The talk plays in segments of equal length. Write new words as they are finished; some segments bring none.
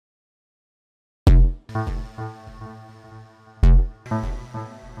You are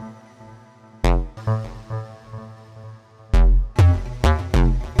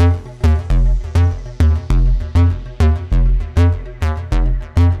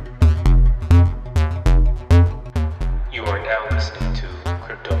now listening to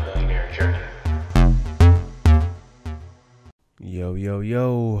Crypto Millionaire Journey. Yo, yo,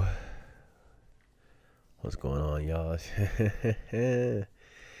 yo. What's going on, y'all?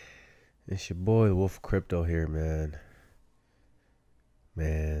 It's your boy, Wolf Crypto here, man.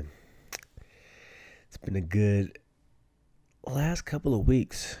 Man, it's been a good last couple of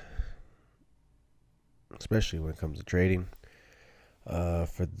weeks, especially when it comes to trading.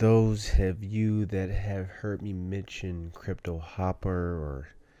 For those of you that have heard me mention Cryptohopper or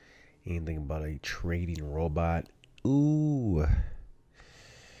anything about a trading robot, ooh,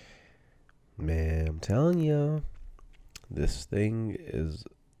 man, I'm telling you, this thing is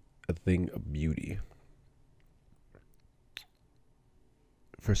a thing of beauty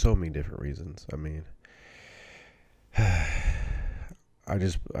for so many different reasons. I mean, I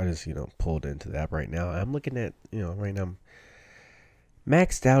just pulled into the app right now. I'm looking at, right now I'm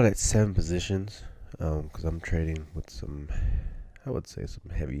maxed out at 7 positions, because I'm trading with some, I would say, some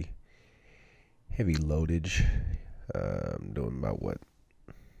heavy loadage. I'm doing about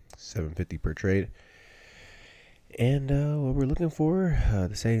 750 per trade. And what we're looking for,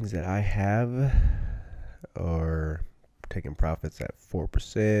 the settings that I have are taking profits at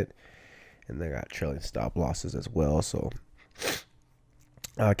 4%, and they got trailing stop losses as well. So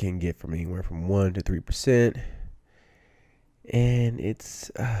I can get from anywhere from 1 to 3%, and it's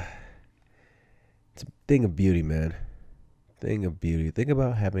a thing of beauty, man. Thing of beauty. Think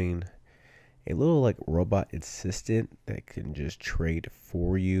about having a little like robot assistant that can just trade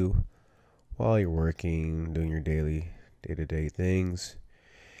for you while you're working, doing your day-to-day things.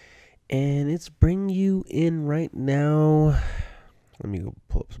 And it's bringing you in right now. Let me go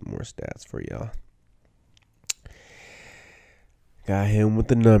pull up some more stats for y'all. Got him with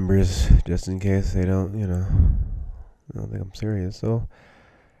the numbers just in case they don't think I'm serious. So,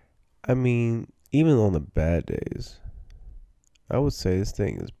 I mean, even on the bad days, I would say this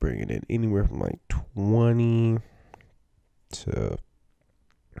thing is bringing in anywhere from like 20 to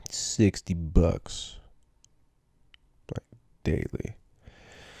 $60 like daily.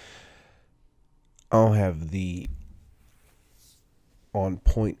 I don't have the on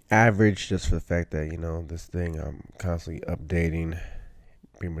point average just for the fact that this thing I'm constantly updating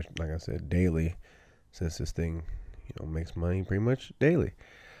pretty much, like I said, daily, since this thing makes money pretty much daily.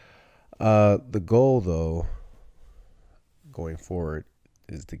 The goal though going forward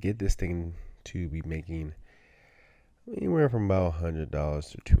is to get this thing to be making anywhere from about $100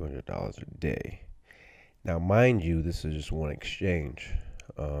 to $200 a day. Now, mind you, this is just one exchange.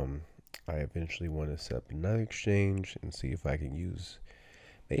 I eventually want to set up another exchange and see if I can use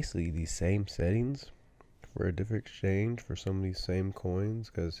basically these same settings for a different exchange for some of these same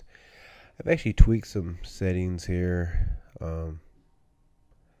coins, because I've actually tweaked some settings here.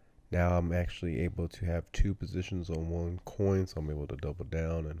 Now I'm actually able to have 2 positions on one coin, so I'm able to double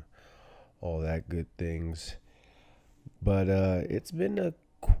down and all that good things. But it's been a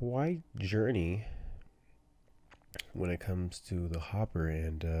quite journey when it comes to the Hopper,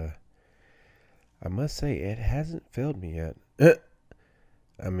 and I must say it hasn't failed me yet.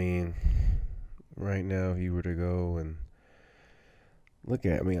 I mean, right now, if you were to go and look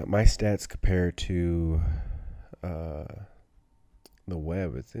at, my stats compared to the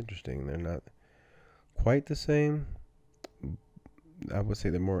web, it's interesting. They're not quite the same. I would say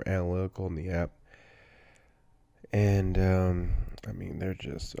they're more analytical in the app. And, they're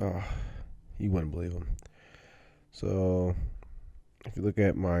just, you wouldn't believe them. So, if you look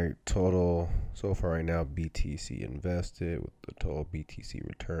at my total so far right now, BTC invested with the total BTC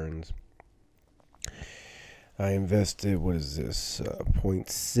returns, I invested, what is this,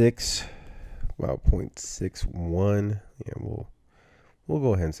 0.6, about 0.61. Yeah, we'll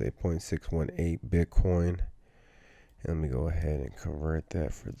go ahead and say 0.618 Bitcoin. And let me go ahead and convert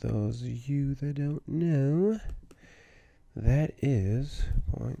that for those of you that don't know. That is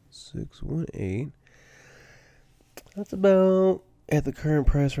 0.618. That's about, at the current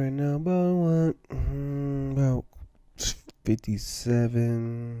price right now, about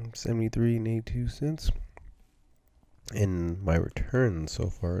 57.73 and my return so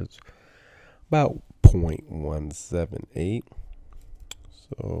far is about 0.178.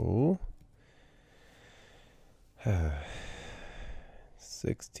 So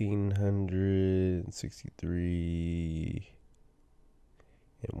 1,663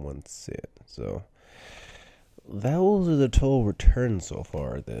 and 1 cent. So those are the total returns so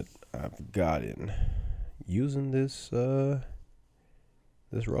far that I've gotten using this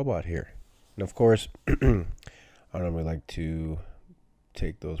robot here. And of course, I normally like to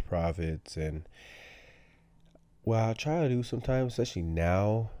take those profits, and well, I try to do sometimes, especially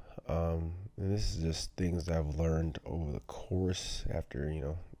now. And this is just things that I've learned over the course after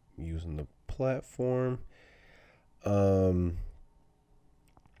using the platform. I'm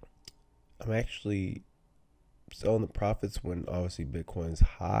actually selling the profits when obviously Bitcoin's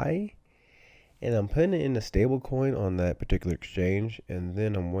high, and I'm putting it in a stable coin on that particular exchange, and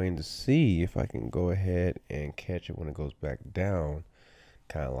then I'm waiting to see if I can go ahead and catch it when it goes back down,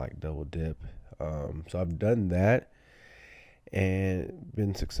 kind of like double dip. So I've done that and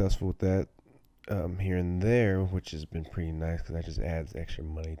been successful with that here and there, which has been pretty nice because that just adds extra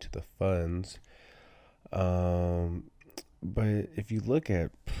money to the funds. But if you look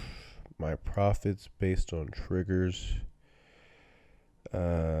at my profits based on triggers,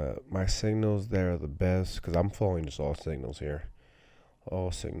 my signals there are the best because I'm following just all signals here.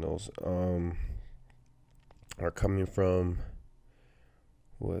 All signals are coming from,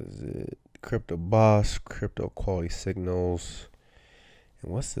 was it Crypto Boss, Crypto Quality Signals,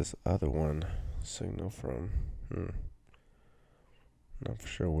 and what's this other one signal from? Not for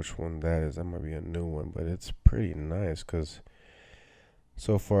sure which one that is. That might be a new one, but it's pretty nice because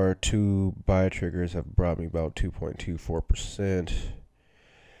so far 2 buy triggers have brought me about 2.24%.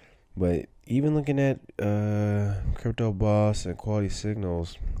 But even looking at Crypto Boss and Quality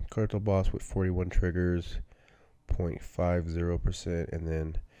Signals, Crypto Boss with 41 triggers, 0.50%, and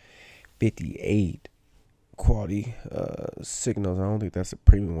then 58 quality signals. I don't think that's a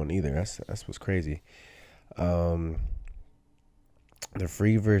premium one either. That's what's crazy. The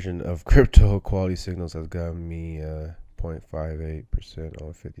free version of Crypto Quality Signals has gotten me 0.58%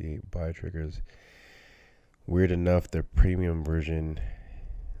 on 58 buy triggers. Weird enough, the premium version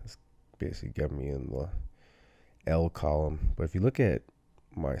has basically got me in the L column. But if you look at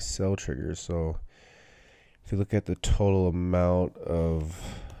my sell triggers, so if you look at the total amount of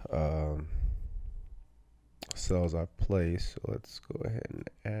cells I place, so let's go ahead and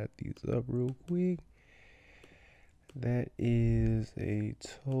add these up real quick. That is a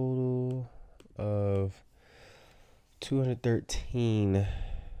total of 213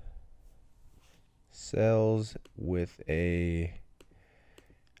 cells with I've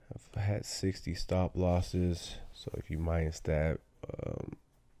had 60 stop losses. So if you minus that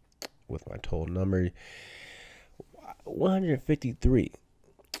with my total number, 153.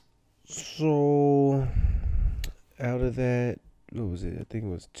 So out of that, what was it? I think it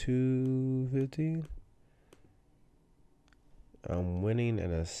was 215. I'm winning at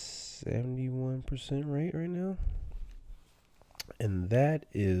a 71% rate right now. And that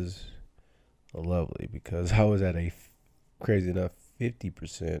is lovely because I was at a crazy enough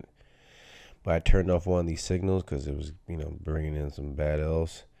 50%. But I turned off one of these signals because it was, bringing in some bad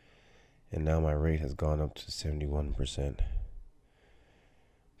L's. And now my rate has gone up to 71%. I'm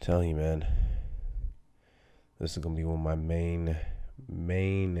telling you, man, this is going to be one of my main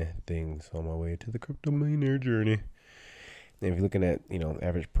things on my way to the crypto millionaire journey. And if you're looking at,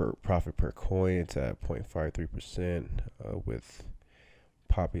 average profit per coin, it's at 0.53%, with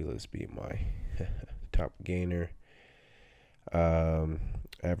Populous being my top gainer.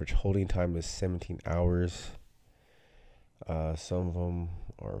 Average holding time is 17 hours. Some of them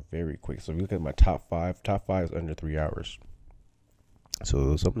are very quick. So if you look at my top five is under 3 hours.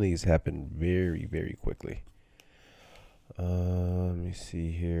 So some of these happen very, very quickly. Let me see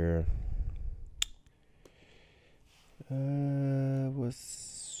here.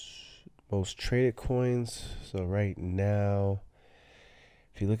 What's most traded coins? So right now,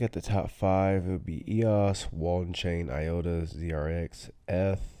 if you look at the top 5, it would be EOS, Walton Chain, IOTA, ZRX,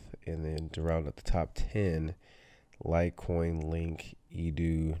 ETH, and then to round up the top 10, Litecoin, Link,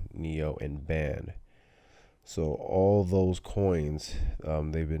 Edu, Neo, and Band. So all those coins,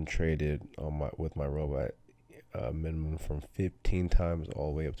 they've been traded with my robot, minimum from 15 times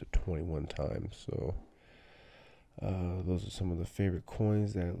all the way up to 21 times. So those are some of the favorite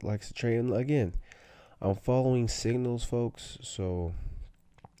coins that it likes to trade. And again, I'm following signals, folks, so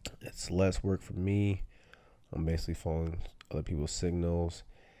it's less work for me. I'm basically following other people's signals,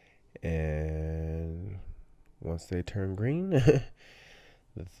 and once they turn green,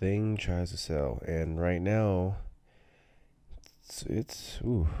 the thing tries to sell. And right now,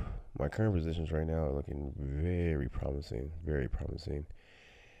 my current positions right now are looking very promising, very promising.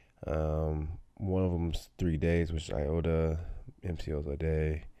 One of them's 3 days, which is IOTA, MCOs a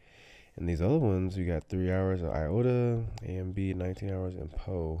day. And these other ones, you got 3 hours of IOTA, AMB, 19 hours, and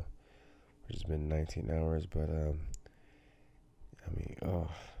PO, which has been 19 hours. But I mean, oh,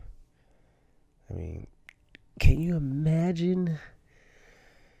 I mean, can you imagine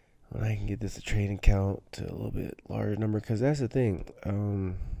when I can get this trading count to a little bit larger number? Because that's the thing.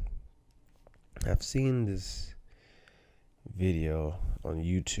 I've seen this video on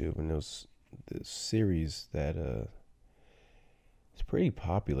YouTube, and it was this series that it's pretty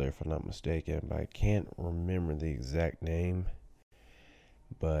popular, if I'm not mistaken, but I can't remember the exact name.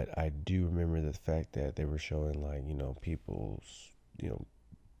 But I do remember the fact that they were showing, like, people's,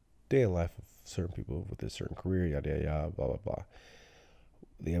 day in life of certain people with a certain career, yada yada yada, blah blah blah.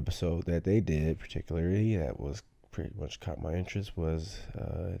 The episode that they did particularly that was pretty much caught my interest was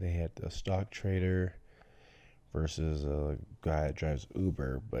they had a stock trader versus a guy that drives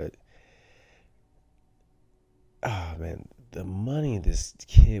Uber. But man, the money this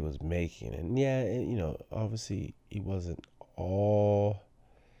kid was making, and yeah, obviously he wasn't all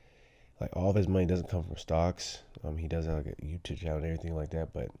of his money doesn't come from stocks. He does have like a YouTube channel and everything like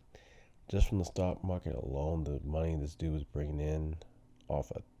that, but just from the stock market alone, the money this dude was bringing in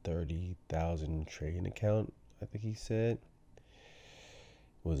off a 30,000 trading account, I think he said,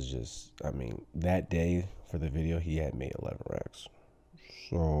 was just, that day for the video, he had made 11 racks.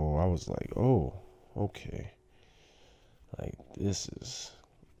 So I was like, oh, okay. Like, this is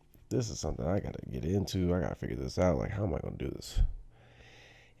something I gotta get into. I gotta figure this out. Like, how am I gonna do this?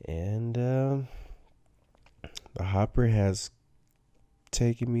 And the Hopper has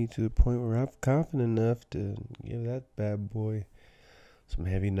taken me to the point where I'm confident enough to give that bad boy some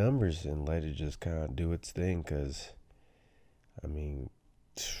heavy numbers and let it just kind of do its thing. Because,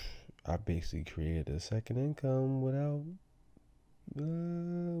 I basically created a second income without,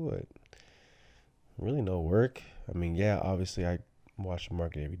 really no work. Yeah, obviously I watch the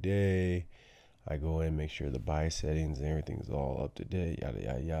market every day. I go in and make sure the buy settings and everything's all up to date, yada,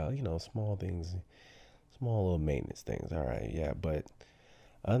 yada, yada. Small things, small little maintenance things. All right, yeah. But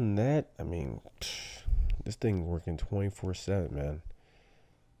other than that, this thing working 24/7, man.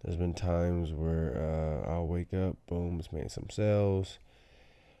 There's been times where I'll wake up, boom, it's made some sales.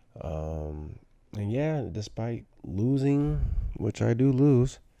 And yeah, despite losing, which I do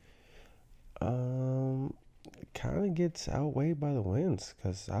lose, it kind of gets outweighed by the wins,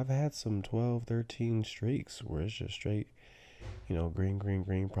 because I've had some 12, 13 streaks where it's just straight, green, green,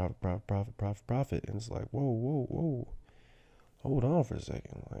 green, profit, profit, profit, profit, profit. And it's like, whoa, whoa, whoa, hold on for a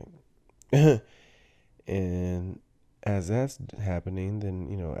second. Like, and as that's happening,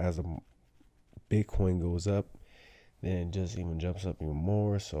 then, as a Bitcoin goes up, then it just even jumps up even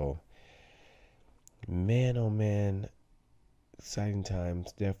more. So, man, oh man, exciting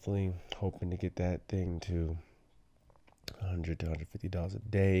times. Definitely hoping to get that thing to $100 to $150 a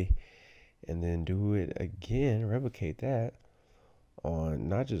day, and then do it again, replicate that on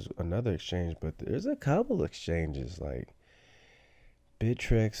not just another exchange, but there's a couple exchanges. Like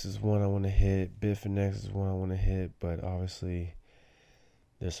Bittrex is one I want to hit, Bitfinex is one I want to hit, but obviously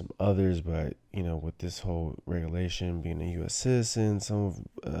there's some others. But with this whole regulation, being a U.S. citizen, some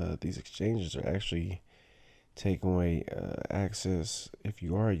of these exchanges are actually taking away access if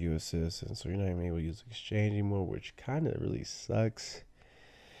you are a U.S. citizen, so you're not even able to use the exchange anymore, which kind of really sucks.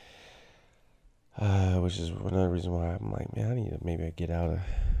 Which is another reason why I'm like, man, I need to maybe get out of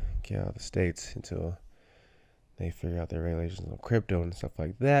the States until they figure out their regulations on crypto and stuff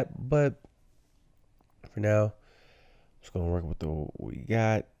like that. But for now, I'm just gonna work with what we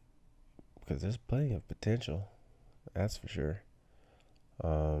got, because there's plenty of potential, that's for sure.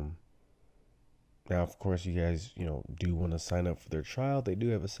 Now, of course, you guys, do want to sign up for their trial. They do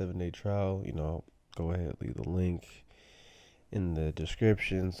have a 7-day trial. Go ahead, leave the link in the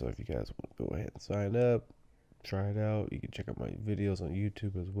description. So if you guys want to go ahead and sign up, try it out. You can check out my videos on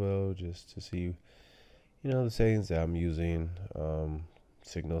YouTube as well, just to see, the settings that I'm using,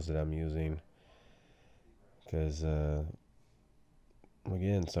 signals that I'm using. Because, again,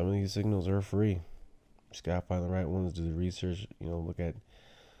 some of these signals are free. Just got to find the right ones, do the research, look at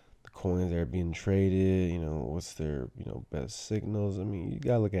the coins that are being traded, what's their, best signals. You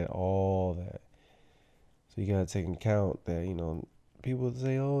got to look at all that. So you got to take into account that, people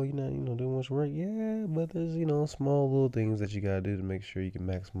say, oh, you're not, doing much work. Yeah, but there's, small little things that you got to do to make sure you can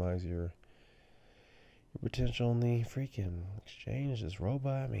maximize your potential on the freaking exchange, this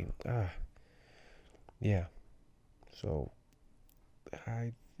robot. Yeah. So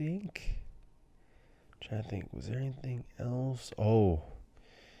I think, I'm trying to think, was there anything else? Oh,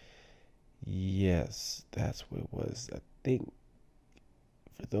 yes, that's what it was. I think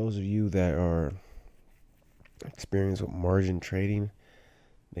for those of you that are experienced with margin trading,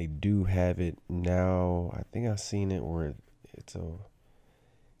 they do have it now. I think I've seen it where it's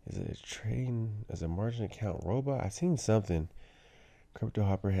Is it a trading as a margin account robot? I seen something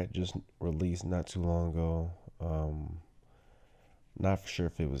Cryptohopper had just released not too long ago. Not for sure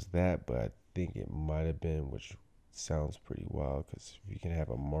if it was that, but I think it might have been, which sounds pretty wild because if you can have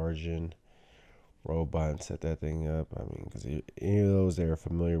a margin robot and set that thing up, I mean, because any of those that are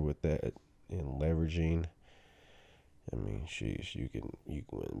familiar with that in leveraging, I mean, sheesh, you can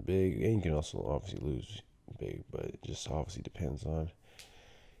win big, and you can also obviously lose big, but it just obviously depends on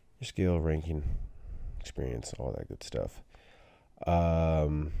your skill, ranking, experience, all that good stuff.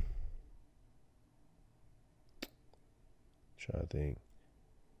 Trying to think.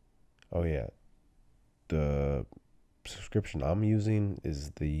 Oh yeah, the subscription I'm using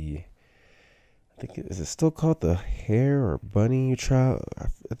is I think is it still called the Hare or Bunny trial?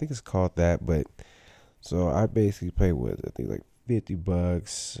 I think it's called that, but so I basically pay with I think like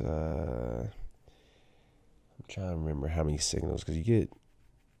 $50. I'm trying to remember how many signals because you get.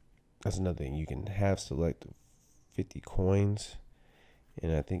 That's another thing. You can have select 50 coins,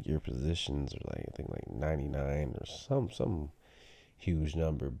 and I think your positions are like I think like 99 or some huge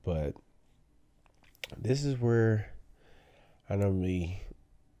number. But this is where I normally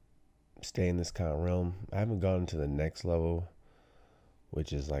stay in this kind of realm. I haven't gone to the next level,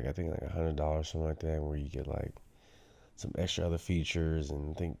 which is like I think like $100, something like that, where you get like some extra other features,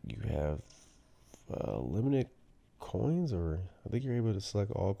 and I think you have limited coins, or I think you're able to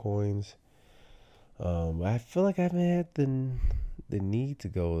select all coins. I feel like I haven't had the need to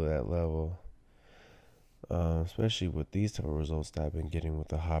go to that level, especially with these type of results that I've been getting with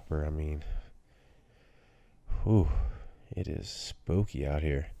the hopper. I mean, whew, it is spooky out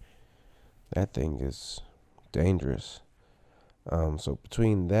here. That thing is dangerous. So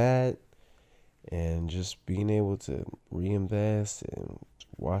between that and just being able to reinvest and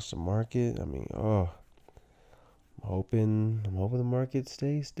watch the market, I mean, I'm hoping the market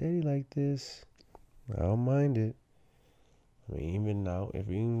stays steady like this. I don't mind it. I mean, even now, if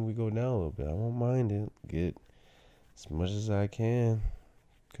even we go down a little bit, I won't mind it. Get as much as I can,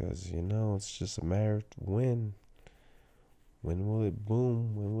 cause it's just a matter of when. When will it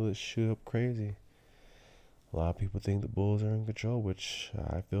boom? When will it shoot up crazy? A lot of people think the Bulls are in control, which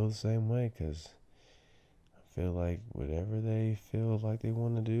I feel the same way, cause I feel like whatever they feel like they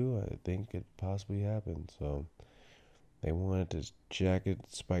want to do, I think it possibly happens. So they wanted to jack it,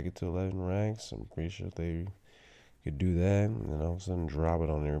 spike it to 11 ranks. I'm pretty sure they could do that, and then all of a sudden drop it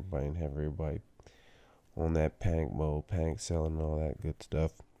on everybody and have everybody on that panic mode, panic selling, and all that good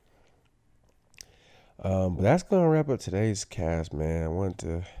stuff. But that's gonna wrap up today's cast, man. I want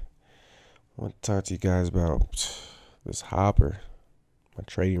to talk to you guys about this Hopper, my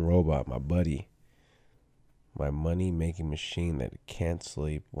trading robot, my buddy, my money making machine that can't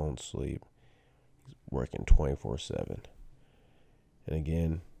sleep, won't sleep. He's working 24/7. And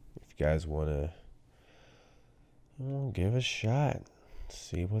again, if you guys want to give it a shot,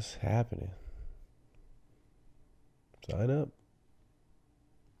 see what's happening, sign up.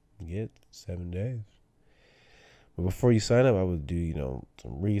 Get 7 days. But before you sign up, I would do,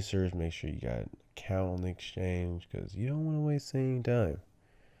 some research, make sure you got an account on the exchange, because you don't want to waste any time.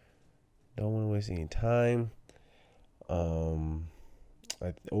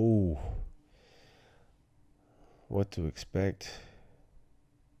 What to expect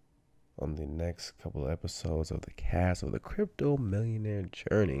on the next couple of episodes of the cast of the Crypto Millionaire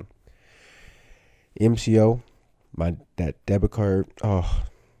Journey. MCO, that debit card. Oh,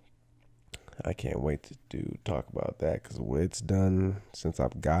 I can't wait to talk about that, because what it's done since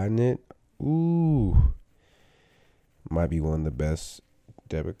I've gotten it, might be one of the best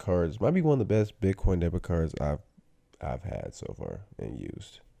debit cards. Might be one of the best Bitcoin debit cards I've had so far and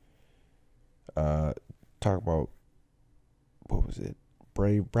used. Talk about, what was it?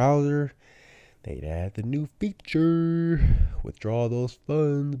 Brave browser. They'd add the new feature. Withdraw those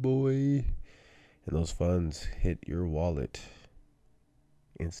funds, boy. And those funds hit your wallet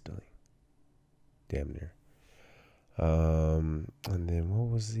instantly. Damn near. And then what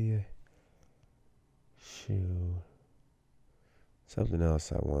was the something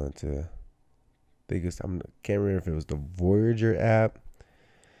else I wanted to think of. I can't remember if it was the Voyager app,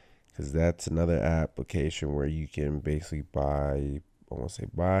 because that's another application where you can basically buy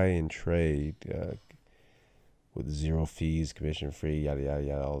and trade with zero fees, commission free, yada yada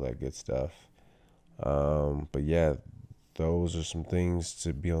yada, all that good stuff. But yeah, those are some things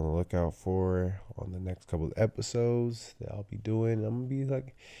to be on the lookout for on the next couple of episodes that I'll be doing. I'm gonna be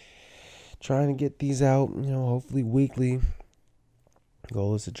like trying to get these out, hopefully weekly.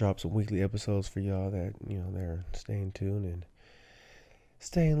 Goal is to drop some weekly episodes for y'all that they're staying tuned and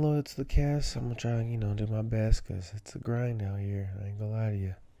staying loyal to the cast. I'm gonna try, do my best, because it's a grind out here. I ain't gonna lie to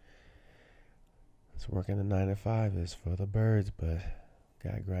you. It's working a 9 to 5 is for the birds, but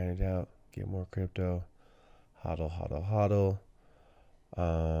gotta grind it out. Get more crypto. Hodl, hodl,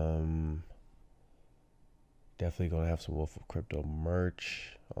 hodl. Definitely gonna have some Wolf of Crypto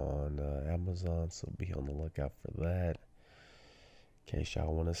merch on Amazon, so be on the lookout for that. In case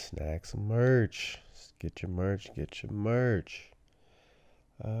y'all want to snag some merch, get your merch. Yeah,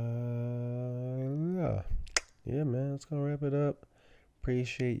 man, let's go wrap it up.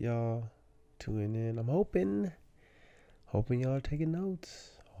 Appreciate y'all tuning in. I'm hoping y'all are taking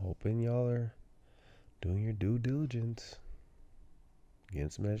notes. Hoping y'all are doing your due diligence,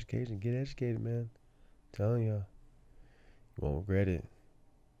 getting some education. Get educated, man. I'm telling y'all, you won't regret it.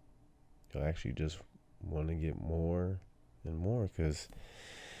 You'll actually just want to get more and more, because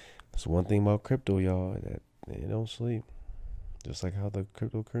that's one thing about crypto, y'all, that it don't sleep. Just like how the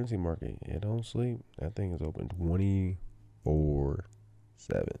cryptocurrency market, it don't sleep. That thing is open 24/7.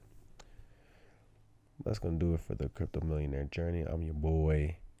 That's gonna do it for the Crypto Millionaire Journey. I'm your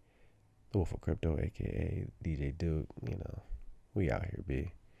boy, the Wolf of Crypto, aka DJ Duke. You know, we out here,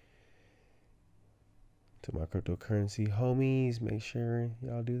 B. To my cryptocurrency homies, make sure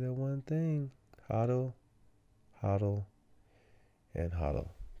y'all do that one thing. Hodl, hodl, and hodl.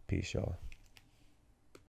 Peace, y'all.